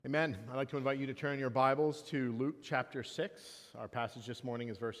Amen. I'd like to invite you to turn your Bibles to Luke chapter 6. Our passage this morning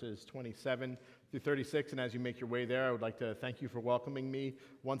is verses 27 through 36, and as you make your way there, I would like to thank you for welcoming me.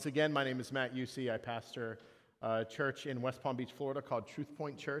 Once again, my name is Matt Usey. I pastor a church in West Palm Beach, Florida called Truth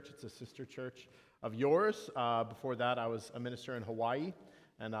Point Church. It's a sister church of yours. Before that, I was a minister in Hawaii,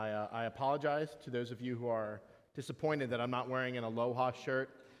 and I apologize to those of you who are disappointed that I'm not wearing an Aloha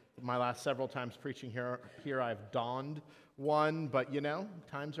shirt. My last several times preaching here I've donned one, but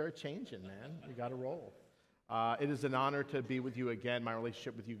times are changing, man. You got to roll. It is an honor to be with you again. My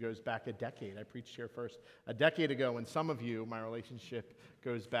relationship with you goes back a decade. I preached here first a decade ago, and some of you, my relationship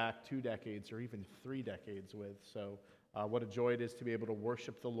goes back 2 decades or even 3 decades with. So what a joy it is to be able to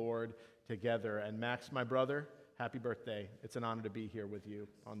worship the Lord together. And Max, my brother, happy birthday. It's an honor to be here with you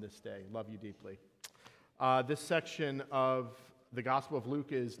on this day. Love you deeply. This section of the Gospel of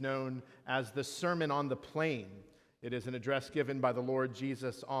Luke is known as the Sermon on the Plain. It is an address given by the Lord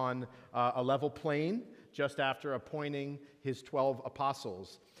Jesus on a level plain just after appointing his 12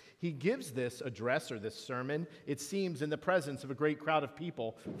 apostles. He gives this address or this sermon, it seems, in the presence of a great crowd of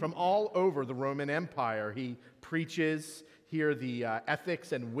people from all over the Roman Empire. He preaches here the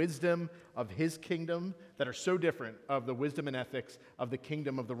ethics and wisdom of his kingdom that are so different of the wisdom and ethics of the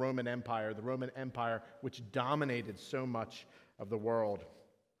kingdom of the Roman Empire which dominated so much of the world.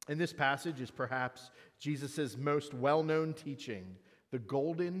 In this passage is perhaps Jesus' most well-known teaching, the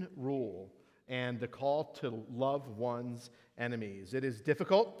golden rule and the call to love one's enemies. It is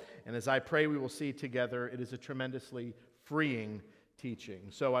difficult, and as I pray we will see together, it is a tremendously freeing teaching.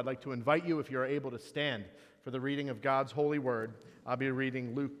 So I'd like to invite you, if you're able to stand for the reading of God's holy word. I'll be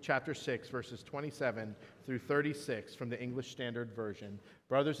reading Luke chapter 6, verses 27 through 36 from the English Standard Version.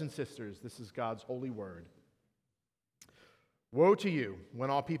 Brothers and sisters, this is God's holy word. Woe to you when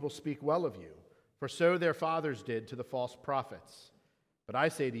all people speak well of you, for so their fathers did to the false prophets. But I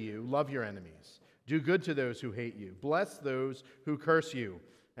say to you, love your enemies, do good to those who hate you, bless those who curse you,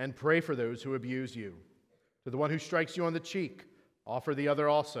 and pray for those who abuse you. To the one who strikes you on the cheek, offer the other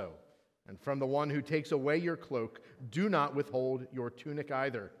also. And from the one who takes away your cloak, do not withhold your tunic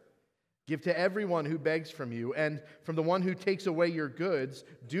either. Give to everyone who begs from you, and from the one who takes away your goods,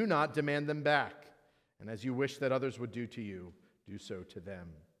 do not demand them back. And as you wish that others would do to you, do so to them.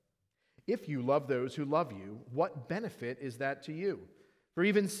 If you love those who love you, what benefit is that to you? For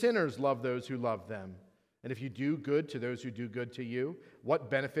even sinners love those who love them. And if you do good to those who do good to you, what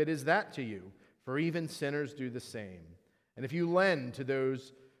benefit is that to you? For even sinners do the same. And if you lend to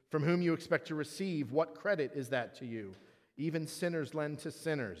those from whom you expect to receive, what credit is that to you? Even sinners lend to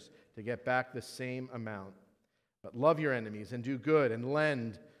sinners to get back the same amount. But love your enemies and do good and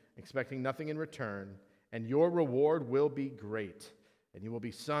lend, expecting nothing in return, and your reward will be great, and you will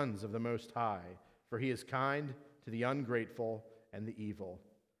be sons of the Most High, for he is kind to the ungrateful and the evil.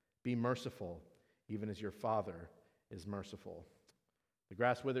 Be merciful, even as your Father is merciful. The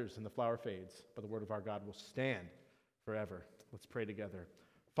grass withers and the flower fades, but the word of our God will stand forever. Let's pray together.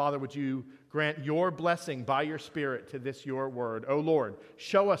 Father, would you grant your blessing by your Spirit to this your word? O Lord,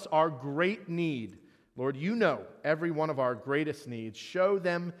 show us our great need. Lord, you know every one of our greatest needs. Show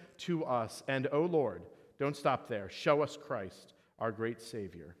them to us. And, O Lord, don't stop there. Show us Christ, our great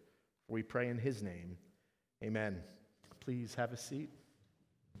Savior. We pray in his name. Amen. Please have a seat.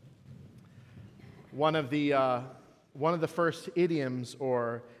 One of the first idioms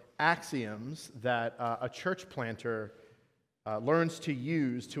or axioms that a church planter learns to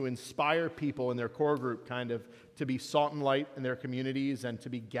use to inspire people in their core group to be salt and light in their communities and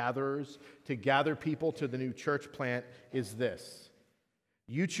to be gatherers, to gather people to the new church plant is this: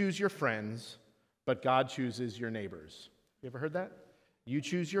 you choose your friends, but God chooses your neighbors. You ever heard that? You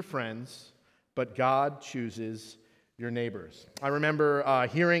choose your friends, but God chooses your neighbors. I remember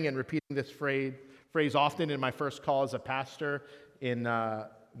hearing and repeating this phrase often in my first call as a pastor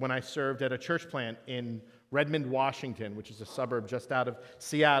when I served at a church plant in Redmond, Washington, which is a suburb just out of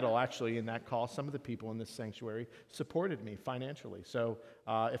Seattle. Actually, in that call, some of the people in this sanctuary supported me financially. So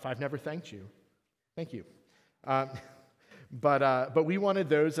if I've never thanked you, thank you. But we wanted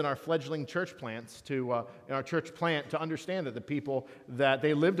those in our fledgling church plants in our church plant to understand that the people that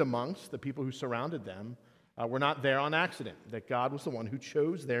they lived amongst, the people who surrounded them, were not there on accident, that God was the one who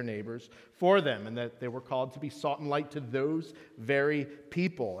chose their neighbors for them, and that they were called to be salt and light to those very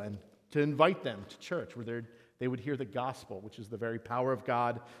people and to invite them to church where they would hear the gospel, which is the very power of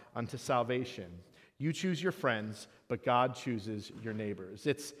God unto salvation. You choose your friends, but God chooses your neighbors.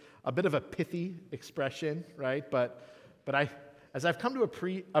 It's a bit of a pithy expression, right? But as I've come to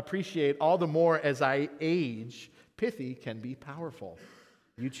appreciate all the more as I age, pithy can be powerful.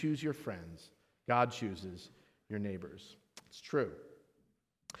 You choose your friends. God chooses your neighbors. It's true.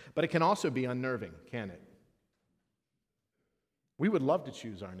 But it can also be unnerving, can it? We would love to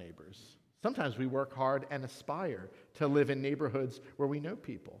choose our neighbors. Sometimes we work hard and aspire to live in neighborhoods where we know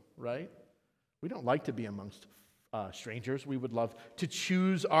people, right? We don't like to be amongst strangers. We would love to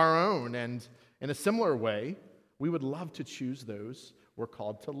choose our own. And in a similar way, we would love to choose those we're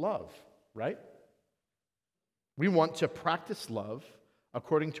called to love, right? We want to practice love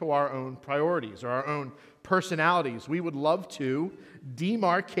according to our own priorities or our own personalities. We would love to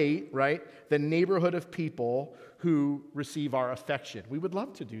demarcate, right, the neighborhood of people who receive our affection. We would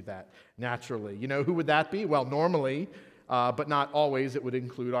love to do that naturally. You know, who would that be? Well, normally, but not always, it would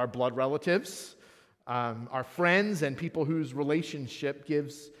include our blood relatives, our friends, and people whose relationship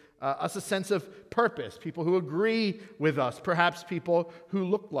gives us a sense of purpose, people who agree with us, perhaps people who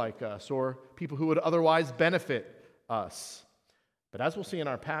look like us, or people who would otherwise benefit us. But as we'll see in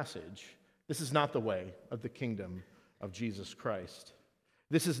our passage, this is not the way of the kingdom of Jesus Christ.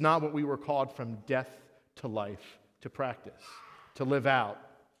 This is not what we were called from death to life to practice, to live out.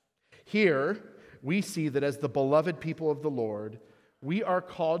 Here, we see that as the beloved people of the Lord, we are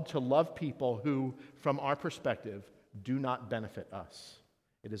called to love people who, from our perspective, do not benefit us.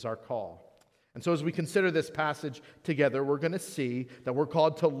 It is our call. And so as we consider this passage together, we're going to see that we're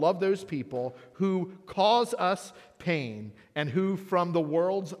called to love those people who cause us pain and who, from the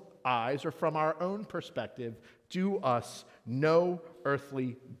world's eyes or from our own perspective, do us no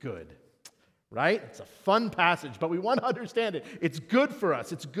earthly good. Right? It's a fun passage, but we want to understand it. It's good for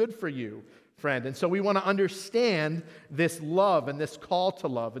us. It's good for you, friend. And so we want to understand this love and this call to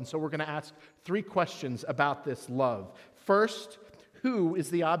love. And so we're going to ask 3 questions about this love. First, who is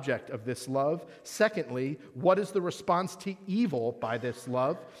the object of this love? Secondly, what is the response to evil by this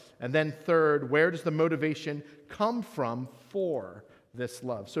love? And then third, where does the motivation come from for this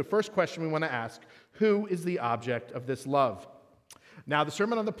love? So first question we want to ask, who is the object of this love? Now, the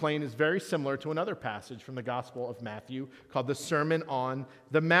Sermon on the Plain is very similar to another passage from the Gospel of Matthew called the Sermon on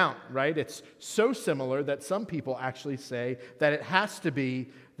the Mount, right? It's so similar that some people actually say that it has to be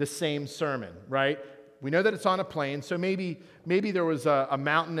the same sermon, right? We know that it's on a plain, so maybe there was a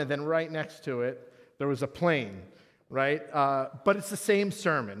mountain and then right next to it there was a plain, right? But it's the same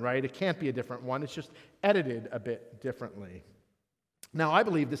sermon, right? It can't be a different one. It's just edited a bit differently. Now, I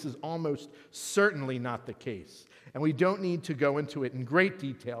believe this is almost certainly not the case, and we don't need to go into it in great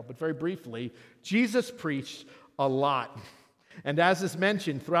detail, but very briefly, Jesus preached a lot. And as is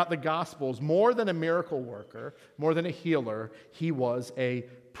mentioned throughout the Gospels, more than a miracle worker, more than a healer, he was a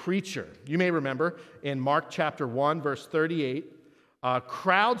preacher. You may remember in Mark chapter 1, verse 38,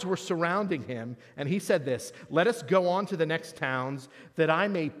 crowds were surrounding him, and he said this, "Let us go on to the next towns, that I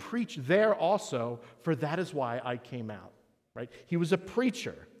may preach there also, for that is why I came out." Right? He was a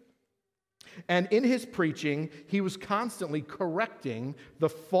preacher. And in his preaching, he was constantly correcting the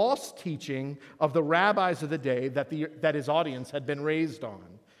false teaching of the rabbis of the day that his audience had been raised on.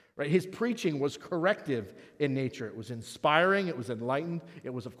 Right? His preaching was corrective in nature. It was inspiring, it was enlightened,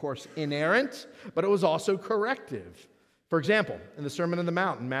 it was, of course, inerrant, but it was also corrective. For example, in the Sermon on the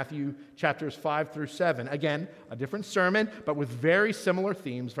Mount, in Matthew chapters 5 through 7, again, a different sermon, but with very similar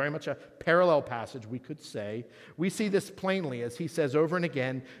themes, very much a parallel passage, we could say. We see this plainly as he says over and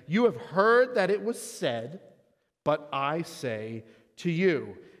again, "You have heard that it was said, but I say to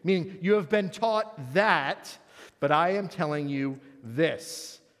you." Meaning, you have been taught that, but I am telling you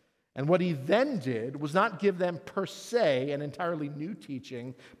this. And what he then did was not give them per se an entirely new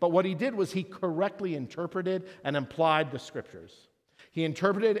teaching, but what he did was he correctly interpreted and applied the Scriptures. He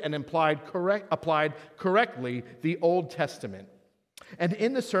interpreted and applied correctly the Old Testament. And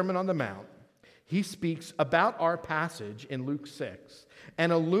in the Sermon on the Mount, he speaks about our passage in Luke 6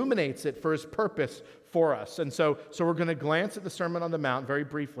 and illuminates it for his purpose for us. And so we're going to glance at the Sermon on the Mount very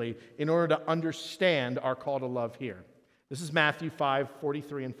briefly in order to understand our call to love here. This is Matthew 5,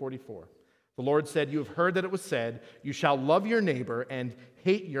 43 and 44. The Lord said, "You have heard that it was said, 'You shall love your neighbor and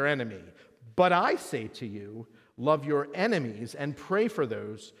hate your enemy.' But I say to you, love your enemies and pray for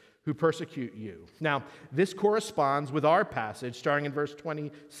those who persecute you." Now, this corresponds with our passage starting in verse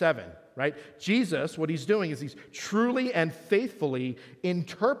 27, right? Jesus, what he's doing is he's truly and faithfully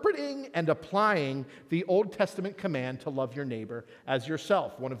interpreting and applying the Old Testament command to love your neighbor as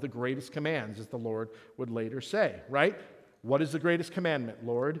yourself, one of the greatest commands, as the Lord would later say, right? What is the greatest commandment,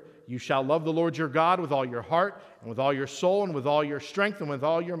 Lord? "You shall love the Lord your God with all your heart and with all your soul and with all your strength and with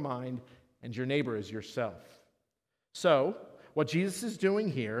all your mind, and your neighbor as yourself." So, what Jesus is doing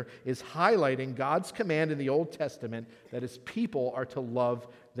here is highlighting God's command in the Old Testament that his people are to love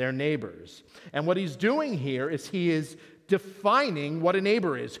their neighbors. And what he's doing here is he is defining what a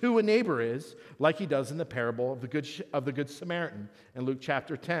neighbor is, who a neighbor is, like he does in the parable of the Good Samaritan in Luke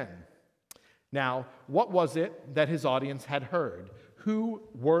chapter 10. Now, what was it that his audience had heard? Who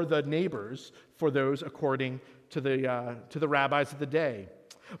were the neighbors for those according to the rabbis of the day?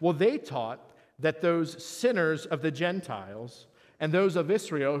 Well, they taught that those sinners of the Gentiles and those of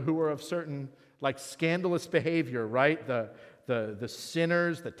Israel who were of certain like scandalous behavior, right? The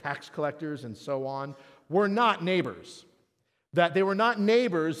sinners, the tax collectors, and so on, were not neighbors. That they were not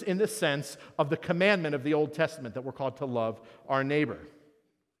neighbors in the sense of the commandment of the Old Testament that we're called to love our neighbor.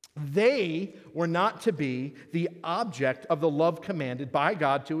 They were not to be the object of the love commanded by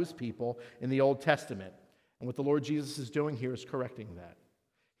God to his people in the Old Testament. And what the Lord Jesus is doing here is correcting that.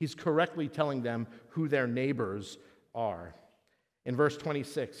 He's correctly telling them who their neighbors are. In verse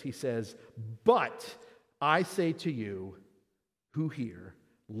 26, he says, "But I say to you who hear,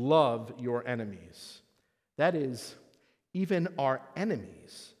 love your enemies." That is, even our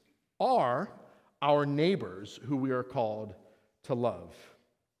enemies are our neighbors who we are called to love.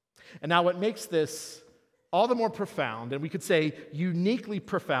 And now what makes this all the more profound, and we could say uniquely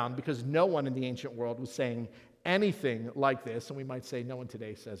profound, because no one in the ancient world was saying anything like this, and we might say no one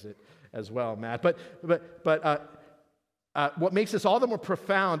today says it as well, Matt. But what makes this all the more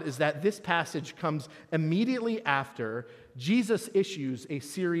profound is that this passage comes immediately after Jesus issues a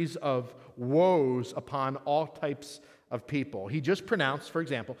series of woes upon all types of people. He just pronounced, for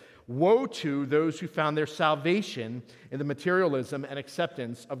example, woe to those who found their salvation in the materialism and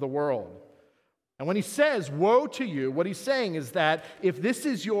acceptance of the world. And when he says, woe to you, what he's saying is that if this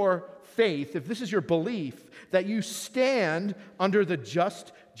is your faith, if this is your belief, that you stand under the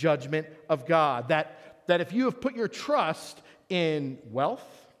just judgment of God, that if you have put your trust in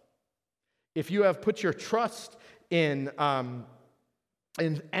wealth, if you have put your trust in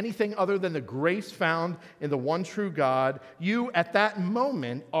anything other than the grace found in the one true God, you at that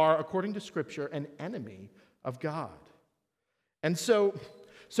moment are, according to Scripture, an enemy of God. And so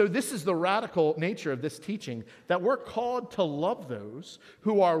this is the radical nature of this teaching, that we're called to love those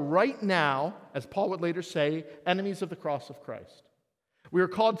who are right now, as Paul would later say, enemies of the cross of Christ. We are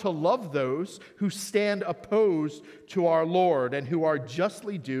called to love those who stand opposed to our Lord and who are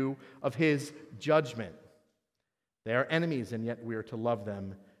justly due of his judgment. They are enemies, and yet we are to love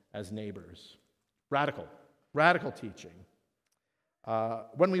them as neighbors. Radical teaching.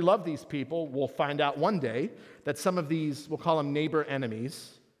 When we love these people, we'll find out one day that some of these, we'll call them neighbor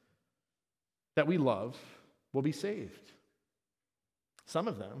enemies, that we love will be saved. Some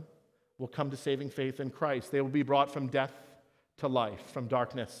of them will come to saving faith in Christ. They will be brought from death to life, from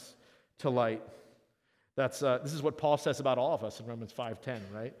darkness to light. This is what Paul says about all of us in Romans 5:10,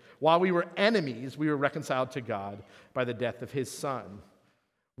 right? While we were enemies, we were reconciled to God by the death of his Son.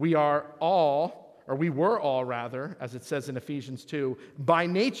 We were all, as it says in Ephesians 2, by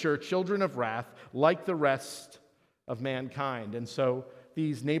nature children of wrath, like the rest of mankind. And so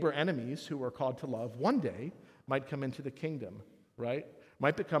these neighbor enemies who we're called to love one day might come into the kingdom, right?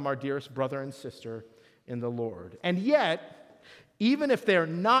 Might become our dearest brother and sister in the Lord. And yet, even if they're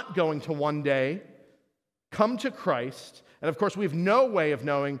not going to one day come to Christ, and of course we have no way of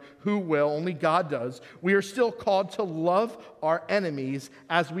knowing who will, only God does, we are still called to love our enemies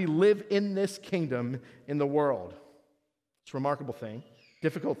as we live in this kingdom in the world. It's a remarkable thing,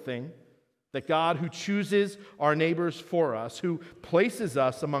 difficult thing, that God, who chooses our neighbors for us, who places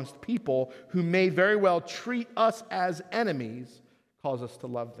us amongst people who may very well treat us as enemies, calls us to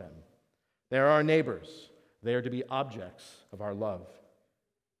love them. They are our neighbors. They are to be objects of our love.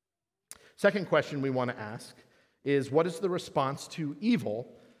 Second question we want to ask is, what is the response to evil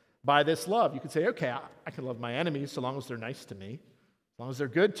by this love? You could say, okay, I can love my enemies so long as they're nice to me, as long as they're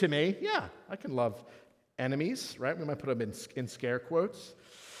good to me. Yeah, I can love enemies, right? We might put them in scare quotes.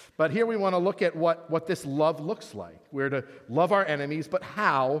 But here we want to look at what this love looks like. We're to love our enemies, but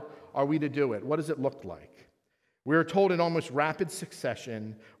how are we to do it? What does it look like? We're told in almost rapid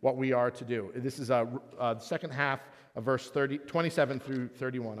succession what we are to do. This is the second half of verse 27 through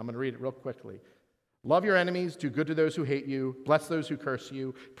 31. I'm going to read it real quickly. Love your enemies, do good to those who hate you, bless those who curse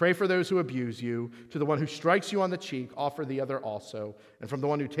you, pray for those who abuse you. To the one who strikes you on the cheek, offer the other also. And from the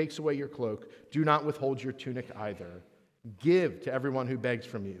one who takes away your cloak, do not withhold your tunic either. Give to everyone who begs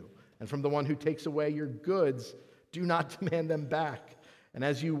from you. And from the one who takes away your goods, do not demand them back. And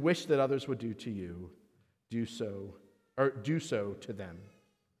as you wish that others would do to you, do so to them.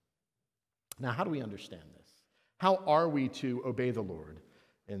 Now, how do we understand this? How are we to obey the Lord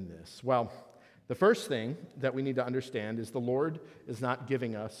in this? Well, the first thing that we need to understand is the Lord is not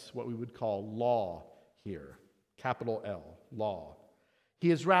giving us what we would call law here, capital L, law.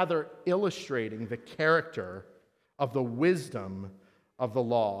 He is rather illustrating the character of the wisdom of the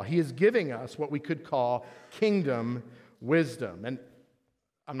law. He is giving us what we could call kingdom wisdom. And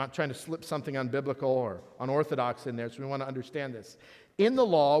I'm not trying to slip something unbiblical or unorthodox in there, so we want to understand this. In the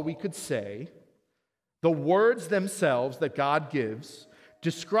law, we could say the words themselves that God gives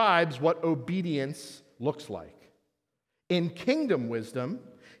describes what obedience looks like. In kingdom wisdom,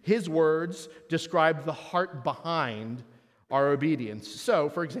 his words describe the heart behind our obedience. So,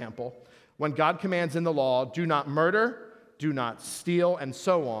 for example, when God commands in the law, do not murder, do not steal, and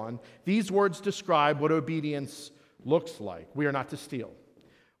so on, these words describe what obedience looks like. We are not to steal.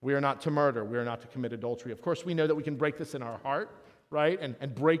 We are not to murder. We are not to commit adultery. Of course, we know that we can break this in our heart, right?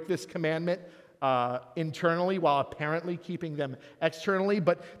 And break this commandment internally while apparently keeping them externally.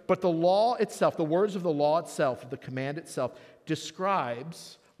 But the law itself, the words of the law itself, the command itself,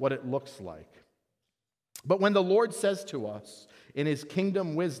 describes what it looks like. But when the Lord says to us in his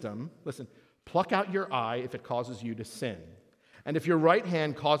kingdom wisdom, listen, pluck out your eye if it causes you to sin. And if your right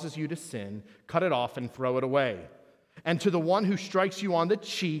hand causes you to sin, cut it off and throw it away. And to the one who strikes you on the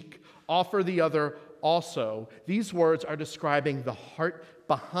cheek, offer the other also. These words are describing the heart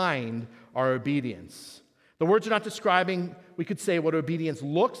behind our obedience. The words are not describing, we could say, what obedience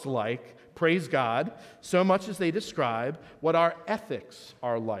looks like, praise God, so much as they describe what our ethics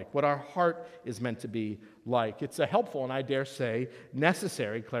are like, what our heart is meant to be like. It's a helpful and I dare say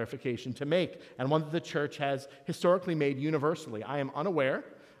necessary clarification to make, and one that the church has historically made universally. I am unaware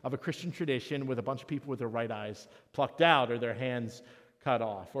of a Christian tradition with a bunch of people with their right eyes plucked out or their hands cut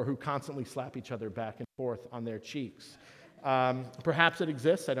off, or who constantly slap each other back and forth on their cheeks. Perhaps it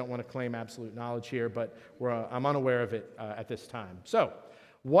exists. I don't want to claim absolute knowledge here, but I'm unaware of it at this time. So,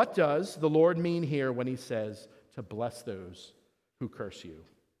 what does the Lord mean here when he says to bless those who curse you?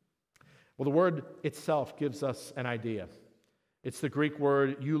 Well, the word itself gives us an idea. It's the Greek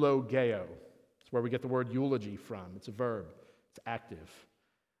word eulogeo. It's where we get the word eulogy from. It's a verb. It's active.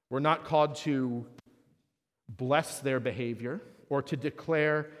 We're not called to bless their behavior or to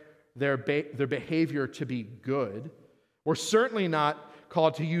declare their behavior to be good. We're certainly not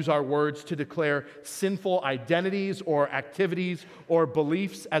called to use our words to declare sinful identities or activities or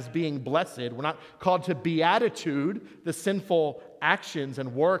beliefs as being blessed. We're not called to beatitude the sinful actions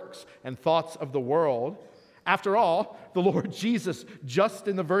and works and thoughts of the world. After all, the Lord Jesus, just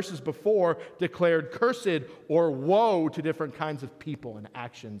in the verses before, declared cursed or woe to different kinds of people and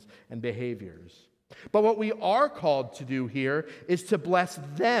actions and behaviors. But what we are called to do here is to bless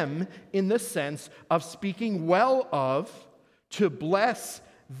them in the sense of speaking well of, to bless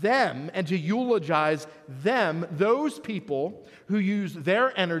them and to eulogize them, those people who use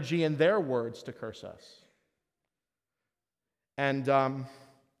their energy and their words to curse us. And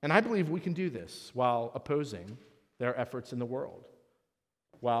I believe we can do this while opposing their efforts in the world,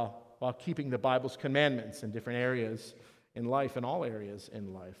 while keeping the Bible's commandments in different areas in life, in all areas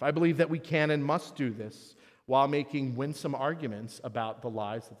in life. I believe that we can and must do this while making winsome arguments about the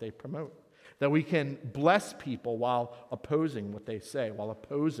lies that they promote. That we can bless people while opposing what they say, while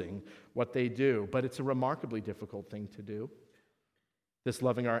opposing what they do. But it's a remarkably difficult thing to do. This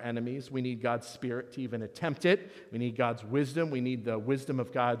loving our enemies. We need God's Spirit to even attempt it. We need God's wisdom. We need the wisdom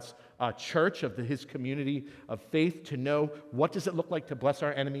of God's church, of his community of faith, to know what does it look like to bless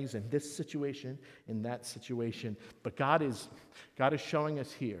our enemies in this situation, in that situation. But God is showing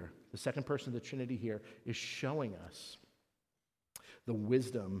us here, the second person of the Trinity here is showing us the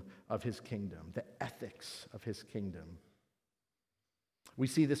wisdom of his kingdom, the ethics of his kingdom. We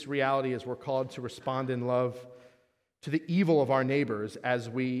see this reality as we're called to respond in love to the evil of our neighbors, as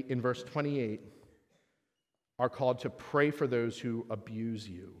we, in verse 28, are called to pray for those who abuse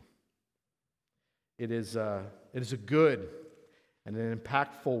you. It is a good and an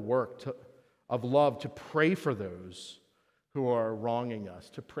impactful work of love to pray for those who are wronging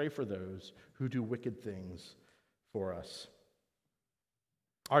us, to pray for those who do wicked things for us.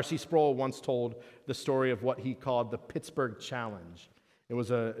 R.C. Sproul once told the story of what he called the Pittsburgh Challenge. It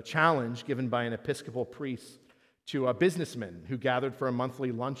was a challenge given by an Episcopal priest to a businessman who gathered for a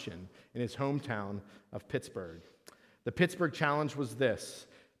monthly luncheon in his hometown of Pittsburgh. The Pittsburgh Challenge was this: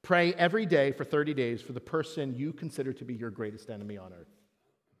 pray every day for 30 days for the person you consider to be your greatest enemy on earth.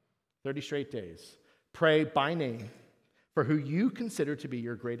 30 straight days. Pray by name for who you consider to be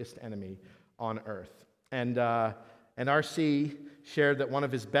your greatest enemy on earth. And R.C. shared that one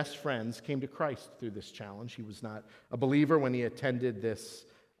of his best friends came to Christ through this challenge. He was not a believer when he attended this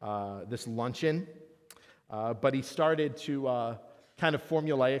luncheon, but he started to kind of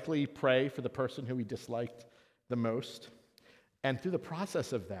formulaically pray for the person who he disliked the most. And through the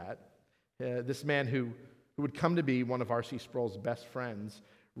process of that, this man who would come to be one of R.C. Sproul's best friends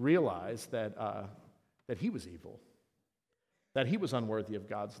realized that he was evil, that he was unworthy of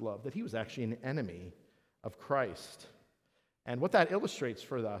God's love, that he was actually an enemy of Christ. And what that illustrates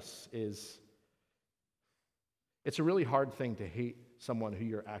for us is it's a really hard thing to hate someone who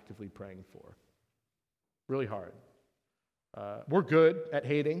you're actively praying for. Really hard. We're good at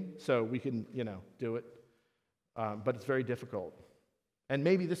hating, so we can, do it. But it's very difficult. And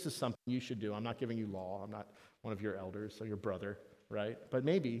maybe this is something you should do. I'm not giving you law. I'm not one of your elders or your brother, right? But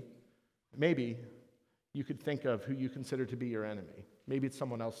maybe you could think of who you consider to be your enemy. Maybe it's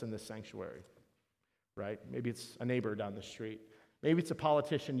someone else in this sanctuary, right? Maybe it's a neighbor down the street. Maybe it's a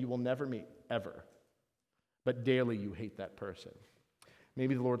politician you will never meet, ever. But daily you hate that person.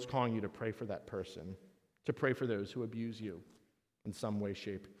 Maybe the Lord's calling you to pray for that person, to pray for those who abuse you in some way,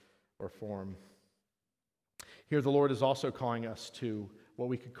 shape, or form. Here the Lord is also calling us to what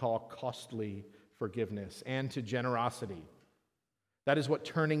we could call costly forgiveness and to generosity. That is what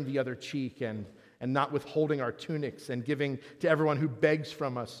turning the other cheek and not withholding our tunics and giving to everyone who begs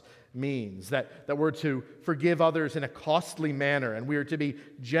from us means. That we're to forgive others in a costly manner, and we are to be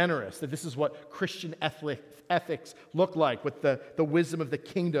generous. That this is what Christian ethics look like, what the wisdom of the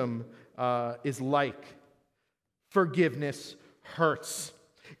kingdom is like. Forgiveness hurts.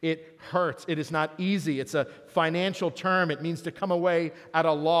 It hurts. It is not easy. It's a financial term. It means to come away at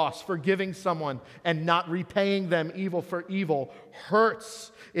a loss. Forgiving someone and not repaying them evil for evil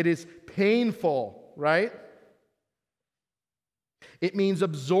hurts. It is painful, right? It means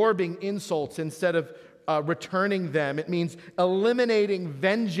absorbing insults instead of returning them. It means eliminating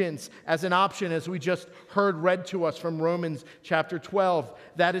vengeance as an option, as we just heard read to us from Romans chapter 12.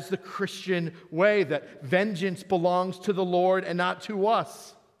 That is the Christian way, that vengeance belongs to the Lord and not to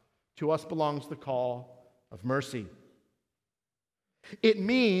us. To us belongs the call of mercy. It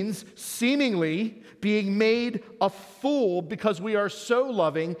means seemingly being made a fool because we are so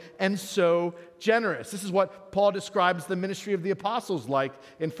loving and so generous. This is what Paul describes the ministry of the apostles like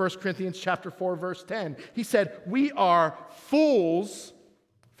in 1 Corinthians chapter 4, verse 10. He said, "We are fools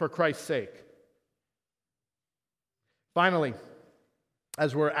for Christ's sake." Finally,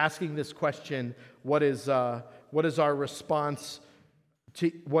 as we're asking this question, what is our response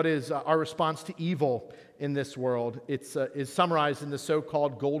to evil in this world? It's is summarized in the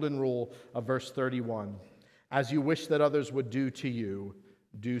so-called golden rule of verse 31. As you wish that others would do to you,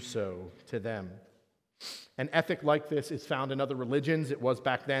 do so to them. An ethic like this is found in other religions. It was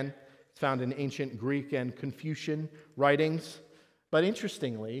back then. It's found in ancient Greek and Confucian writings. But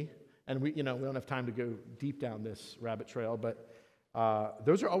interestingly, and we don't have time to go deep down this rabbit trail, but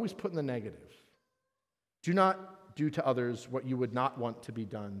those are always put in the negative. Do not do to others what you would not want to be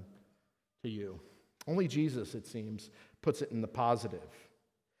done to you. Only Jesus, it seems, puts it in the positive.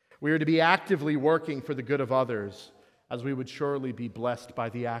 We are to be actively working for the good of others, as we would surely be blessed by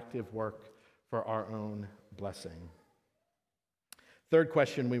the active work for our own blessing. Third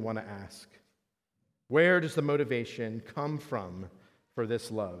question we want to ask: where does the motivation come from for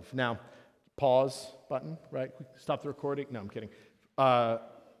this love? Now, pause button, right? Stop the recording. No, I'm kidding.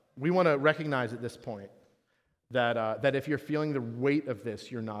 We want to recognize at this point that if you're feeling the weight of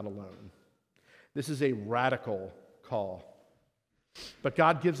this, you're not alone. This is a radical call. But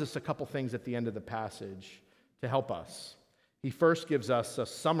God gives us a couple things at the end of the passage to help us. He first gives us a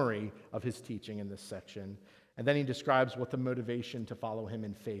summary of his teaching in this section, and then he describes what the motivation to follow him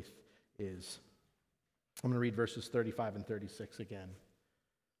in faith is. I'm going to read verses 35 and 36 again.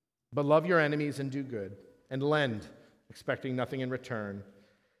 But love your enemies and do good, and lend, expecting nothing in return,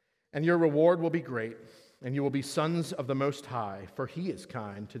 and your reward will be great. And you will be sons of the Most High, for he is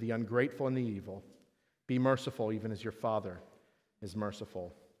kind to the ungrateful and the evil. Be merciful, even as your Father is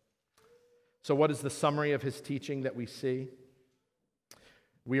merciful. So what is the summary of his teaching that we see?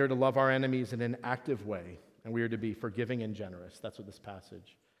 We are to love our enemies in an active way, and we are to be forgiving and generous. That's what this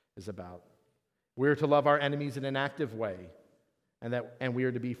passage is about. We are to love our enemies in an active way, and we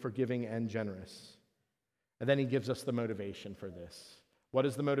are to be forgiving and generous. And then he gives us the motivation for this. What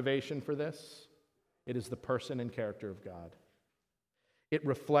is the motivation for this? It is the person and character of God. It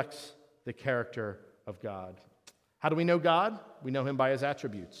reflects the character of God. How do we know God? We know him by his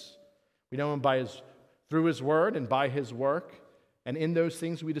attributes. We know him through his word and by his work. And in those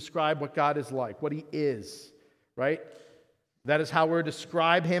things we describe what God is like, what he is, right? That is how we're to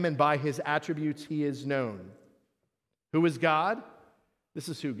describe him, and by his attributes he is known. Who is God? This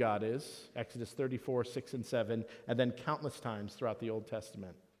is who God is. Exodus 34, 6 and 7, and then countless times throughout the Old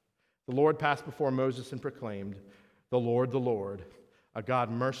Testament. The Lord passed before Moses and proclaimed, the Lord, a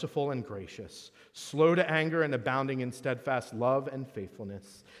God merciful and gracious, slow to anger and abounding in steadfast love and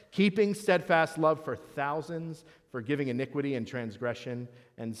faithfulness, keeping steadfast love for thousands, forgiving iniquity and transgression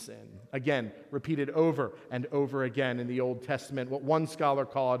and sin. Again, repeated over and over again in the Old Testament, what one scholar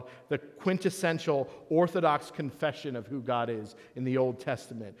called the quintessential orthodox confession of who God is in the Old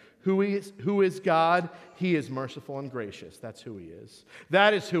Testament. Who is God? He is merciful and gracious. That's who he is.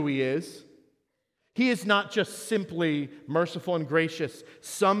 That is who he is. He is not just simply merciful and gracious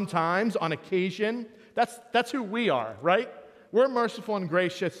sometimes, on occasion. That's who we are, right? We're merciful and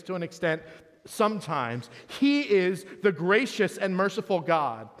gracious to an extent sometimes. He is the gracious and merciful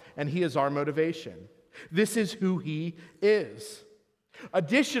God, and he is our motivation. This is who he is.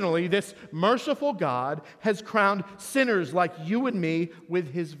 Additionally, this merciful God has crowned sinners like you and me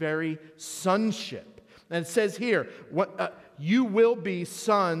with his very sonship. And it says here, you will be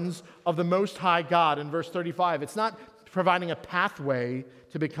sons of the Most High God in verse 35. It's not providing a pathway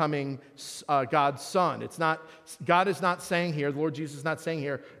to becoming God's son. God is not saying here, the Lord Jesus is not saying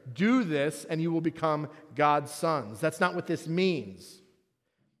here, do this and you will become God's sons. That's not what this means.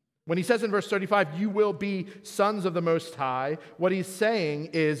 When he says in verse 35, you will be sons of the Most High, what he's saying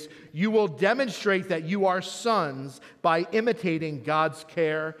is you will demonstrate that you are sons by imitating God's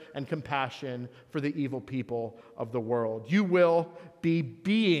care and compassion for the evil people of the world. You will be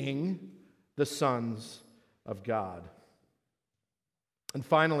being the sons of God. And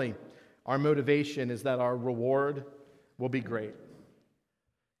finally, our motivation is that our reward will be great.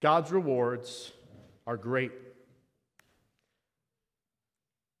 God's rewards are great.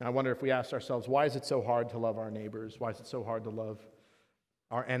 And I wonder if we asked ourselves, why is it so hard to love our neighbors? Why is it so hard to love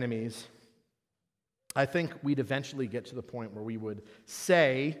our enemies? I think we'd eventually get to the point where we would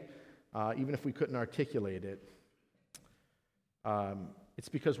say, even if we couldn't articulate it, it's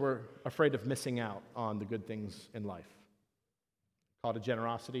because we're afraid of missing out on the good things in life. Call to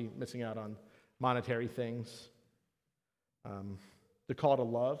generosity, missing out on monetary things. The call to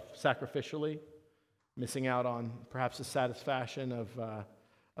love, sacrificially, missing out on perhaps the satisfaction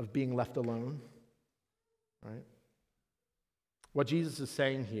of being left alone, right? What Jesus is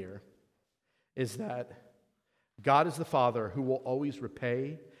saying here is that God is the Father who will always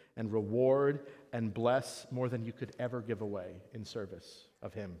repay and reward and bless more than you could ever give away in service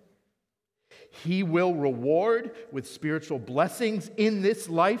of him. He will reward with spiritual blessings in this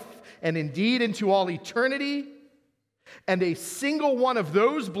life and indeed into all eternity. And a single one of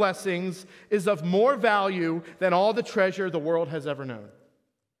those blessings is of more value than all the treasure the world has ever known.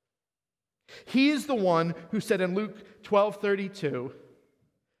 He is the one who said in Luke 12:32,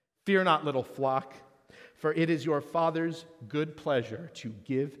 "Fear not, little flock, for it is your Father's good pleasure to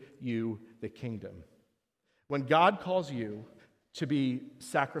give you the kingdom." When God calls you to be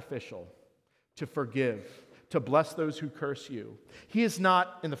sacrificial, to forgive, to bless those who curse you, he is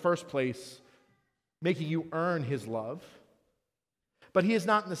not, in the first place, making you earn his love, but he is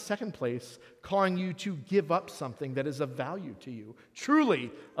not, in the second place, calling you to give up something that is of value to you, truly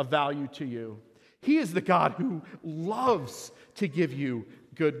of value to you. He is the God who loves to give you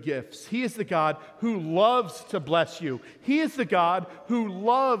good gifts. He is the God who loves to bless you. He is the God who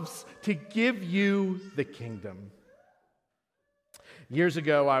loves to give you the kingdom. Years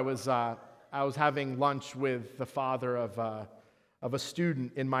ago, I was having lunch with the father of a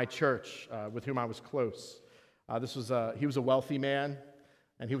student in my church with whom I was close. He was a wealthy man,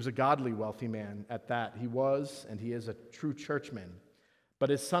 and he was a godly wealthy man at that. He was, and he is a true churchman. But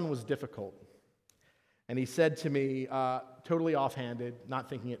his son was difficult. And he said to me, totally offhanded, not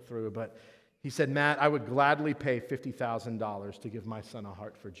thinking it through, but he said, "Matt, I would gladly pay $50,000 to give my son a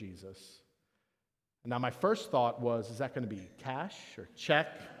heart for Jesus." Now, my first thought was, is that going to be cash or check?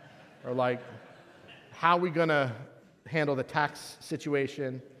 Or how are we going to handle the tax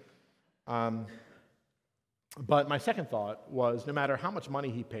situation? But my second thought was, no matter how much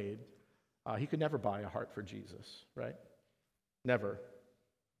money he paid, he could never buy a heart for Jesus, right? Never.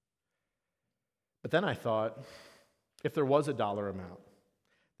 But then I thought, if there was a dollar amount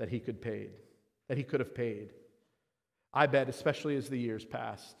that he could have paid, I bet, especially as the years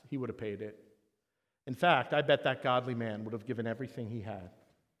passed, he would have paid it. In fact, I bet that godly man would have given everything he had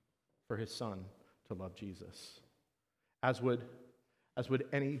for his son to love Jesus, as would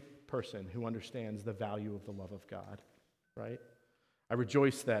any person who understands the value of the love of God, right? I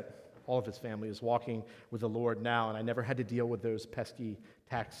rejoice that all of his family is walking with the Lord now, and I never had to deal with those pesky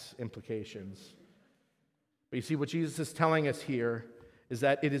tax implications. But you see, what Jesus is telling us here is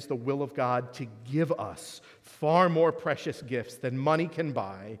that it is the will of God to give us far more precious gifts than money can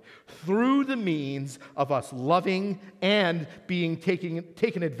buy through the means of us loving and being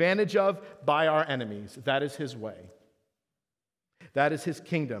taken advantage of by our enemies. That is his way. That is his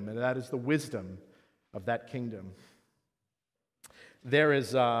kingdom, and that is the wisdom of that kingdom.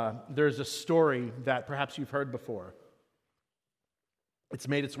 There's a story that perhaps you've heard before. It's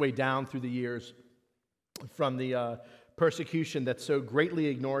made its way down through the years from the persecution that's so greatly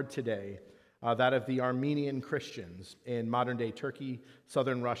ignored today, that of the Armenian Christians in modern-day Turkey,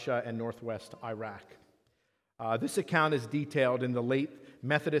 southern Russia, and northwest Iraq. This account is detailed in the late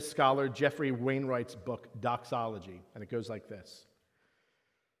Methodist scholar Jeffrey Wainwright's book, Doxology, and it goes like this.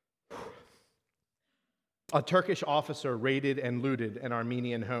 A Turkish officer raided and looted an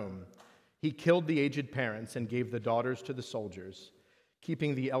Armenian home. He killed the aged parents and gave the daughters to the soldiers,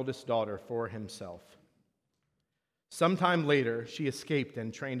 keeping the eldest daughter for himself. Sometime later, she escaped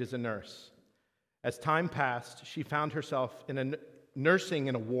and trained as a nurse. As time passed, she found herself nursing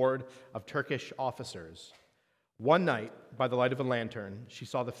in a ward of Turkish officers. One night, by the light of a lantern, she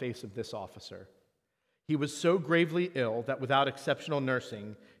saw the face of this officer. He was so gravely ill that without exceptional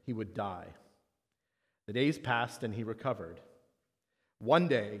nursing, he would die. The days passed and he recovered. One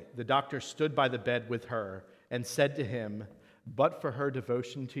day, the doctor stood by the bed with her and said to him, "But for her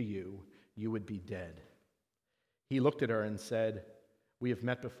devotion to you, you would be dead." He looked at her and said, "We have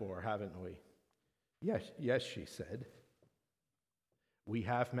met before, haven't we?" Yes, she said. "We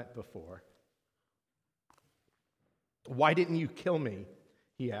have met before." "Why didn't you kill me?"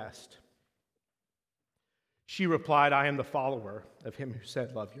 he asked. She replied, "I am the follower of him who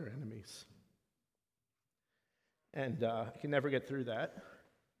said, 'Love your enemies.'" And I can never get through that,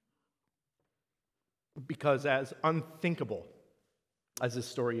 because as unthinkable as this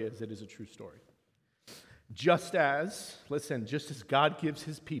story is, it is a true story. Just as God gives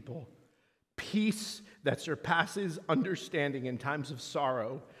his people peace that surpasses understanding in times of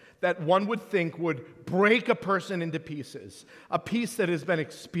sorrow, that one would think would break a person into pieces, a peace that has been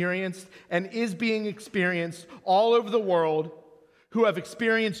experienced and is being experienced all over the world, who have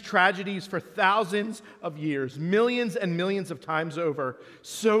experienced tragedies for thousands of years, millions and millions of times over,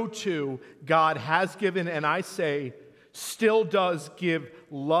 so too God has given, and I say, still does give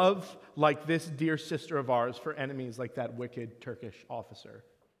love like this dear sister of ours for enemies like that wicked Turkish officer.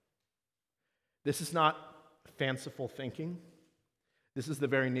 This is not fanciful thinking. This is the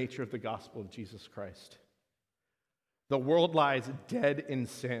very nature of the gospel of Jesus Christ. The world lies dead in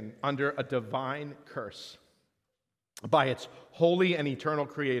sin under a divine curse by its holy and eternal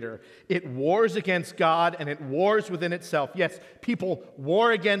creator. It wars against God and it wars within itself. Yes, people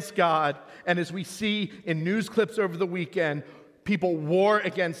war against God, and as we see in news clips over the weekend, people war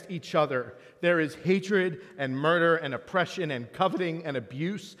against each other. There is hatred and murder and oppression and coveting and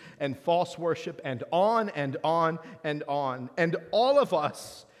abuse and false worship and on and on and on. And all of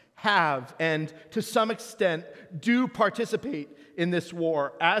us have, and to some extent do participate in this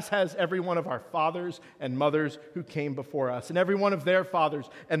war, as has every one of our fathers and mothers who came before us, and every one of their fathers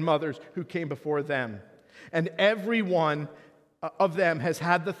and mothers who came before them. And every one of them has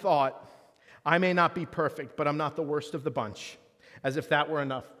had the thought, I may not be perfect, but I'm not the worst of the bunch, as if that were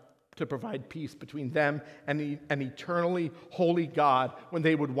enough to provide peace between them and an eternally holy God when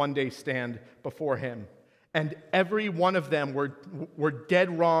they would one day stand before him. And every one of them were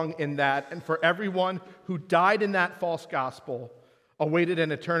dead wrong in that, and for everyone who died in that false gospel awaited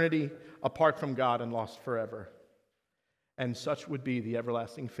an eternity apart from God and lost forever. And such would be the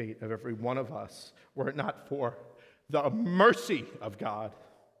everlasting fate of every one of us, were it not for the mercy of God.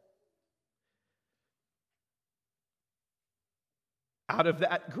 Out of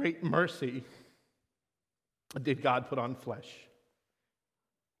that great mercy did God put on flesh.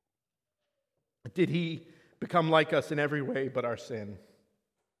 Did he become like us in every way but our sin?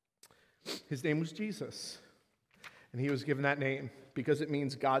 His name was Jesus, and he was given that name because it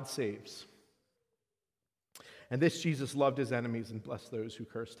means God saves. And this Jesus loved his enemies and blessed those who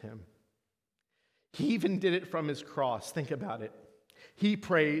cursed him. He even did it from his cross. Think about it. He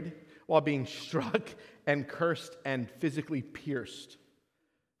prayed while being struck and cursed and physically pierced.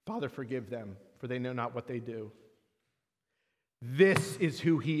 Father, forgive them, for they know not what they do. This is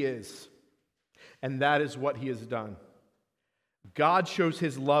who he is, and that is what he has done. God shows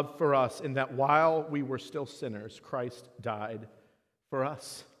his love for us in that while we were still sinners, Christ died for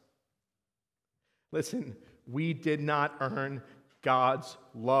us. Listen, we did not earn God's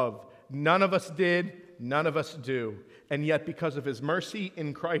love. None of us did, none of us do. And yet, because of his mercy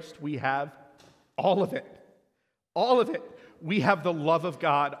in Christ, we have all of it. All of it. We have the love of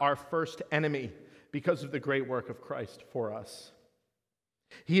God, our first enemy, because of the great work of Christ for us.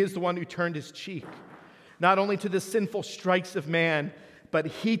 He is the one who turned his cheek, not only to the sinful strikes of man, but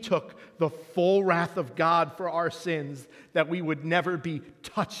he took the full wrath of God for our sins, that we would never be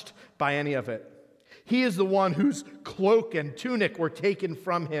touched by any of it. He is the one whose cloak and tunic were taken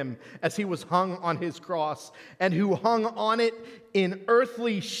from him as he was hung on his cross, and who hung on it in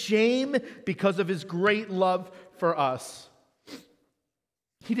earthly shame because of his great love for us.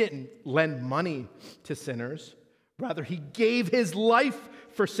 He didn't lend money to sinners. Rather, he gave his life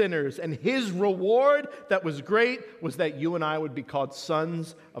for sinners, and his reward that was great was that you and I would be called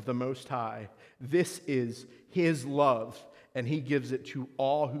sons of the Most High. This is his love, and he gives it to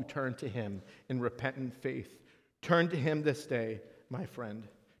all who turn to him in repentant faith. Turn to him this day, my friend.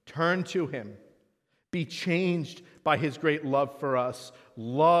 Turn to him. Be changed by his great love for us.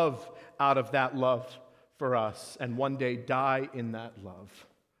 Love out of that love for us, and one day die in that love,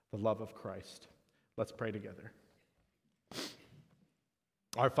 the love of Christ. Let's pray together.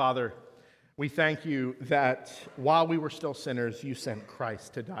 Our Father, we thank you that while we were still sinners, you sent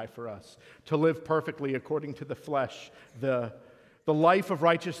Christ to die for us, to live perfectly according to the flesh, the life of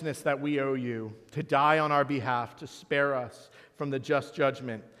righteousness that we owe you, to die on our behalf, to spare us from the just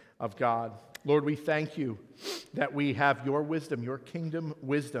judgment of God. Lord, we thank you that we have your wisdom, your kingdom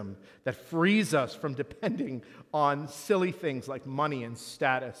wisdom, that frees us from depending on silly things like money and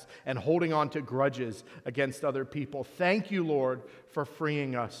status and holding on to grudges against other people. Thank you, Lord, for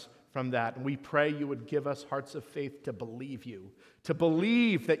freeing us from that. And we pray you would give us hearts of faith to believe you, to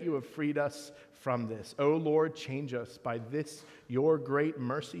believe that you have freed us from this. Oh, Lord, change us by this, your great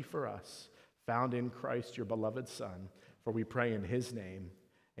mercy for us, found in Christ, your beloved Son. For we pray in his name.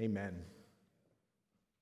 Amen.